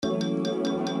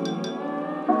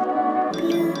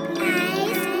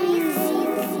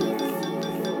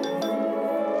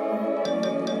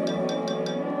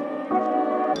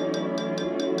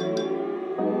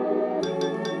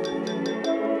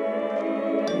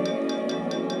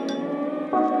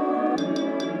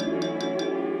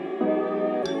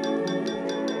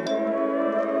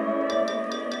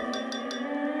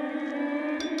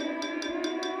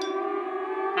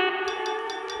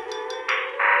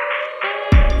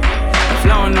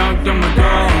flower knocked on my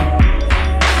door.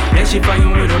 Yeah, she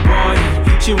fucking with a boy.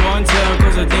 She won't tell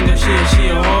cause I think that she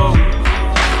a hoe.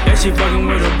 Yeah, she fucking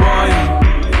with a boy.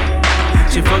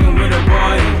 She fucking with a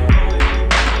boy.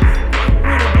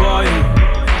 With a boy.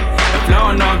 The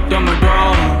flower knocked on my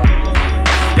door.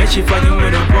 Yeah, she fucking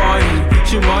with a boy.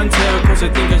 She won't tell cause I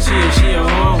think that she a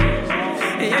hoe.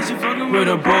 Yeah, she fucking with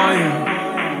a boy.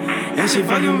 Yeah, she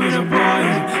fucking with a boy.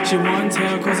 She won't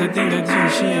tell cause I think that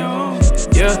she a hoe.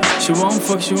 Yeah, she won't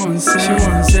fuck, she won't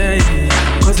say.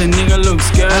 Cause the nigga looks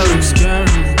scary.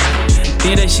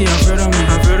 Think that she afraid of me.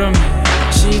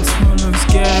 She too looks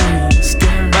scary.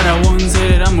 But I won't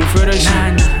say that I'm afraid of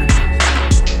shit.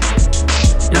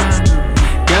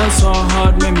 Girl so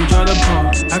hard, made me draw the paw.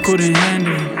 I couldn't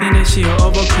handle it. Think that she a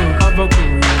overcool.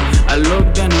 I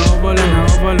looked and I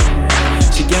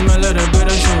overlooked. She gave me a little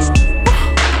bit of show.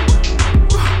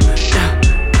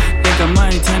 Think I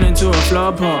might turn into a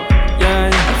flower pot. Yeah,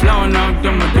 a flower knocked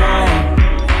on my door.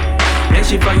 Yeah,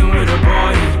 she fucking with a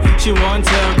boy. She won't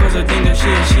tell cause I think that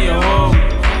she a hoe.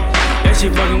 Yeah, she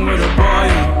fucking with a boy.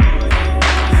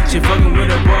 She fucking with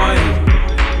a boy.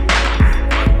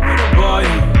 With a boy.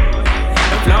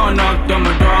 A flower knocked on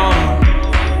my door.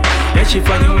 Yeah, she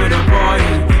fucking with a boy.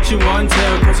 She won't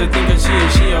tell cause I think that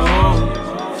she a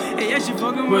hoe. Yeah, she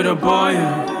fucking with a boy.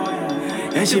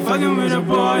 Yeah, she fucking with a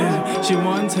boy. She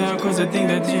won't tell cause I think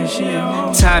that she a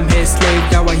hoe. Time has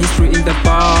slaved our history in the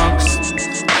box.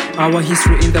 Our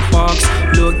history in the box.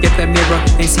 Look at the mirror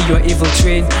and see your evil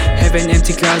twin. Have an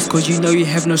empty glass cause you know you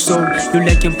have no soul. You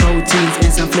lacking proteins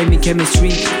and some flaming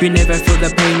chemistry. You never feel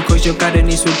the pain cause your garden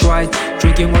is so dry.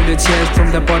 Drinking all the tears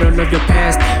from the bottle of your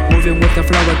past. Moving with the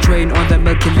flower train on the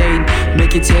Milky Lane.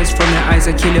 Making tears from your eyes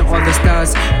are killing all the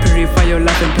stars. Purify your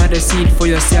life and plant a seed for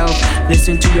yourself.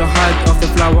 Listen to your heart of the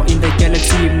flower in the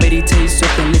galaxy. Meditate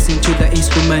soft and listen to the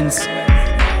instruments.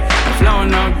 A flower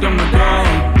knocked on my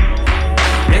door.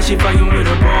 Yeah, she fucking with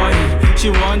a boy. She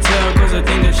won't tell cause I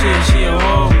think that she a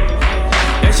hoe.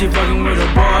 Yeah, she fucking with a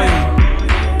boy.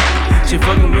 She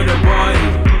fucking with a boy.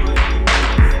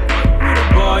 With a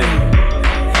boy.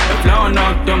 The flower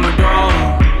knocked on my door.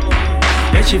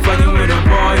 Yeah, she fucking with a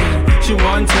boy. She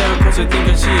won't tell cause I think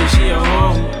that she a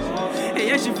hoe.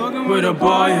 Yeah, she fucking with a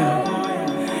boy.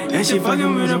 Yeah, she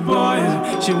fucking with a boy.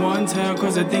 She won't tell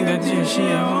cause I think that she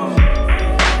a hoe.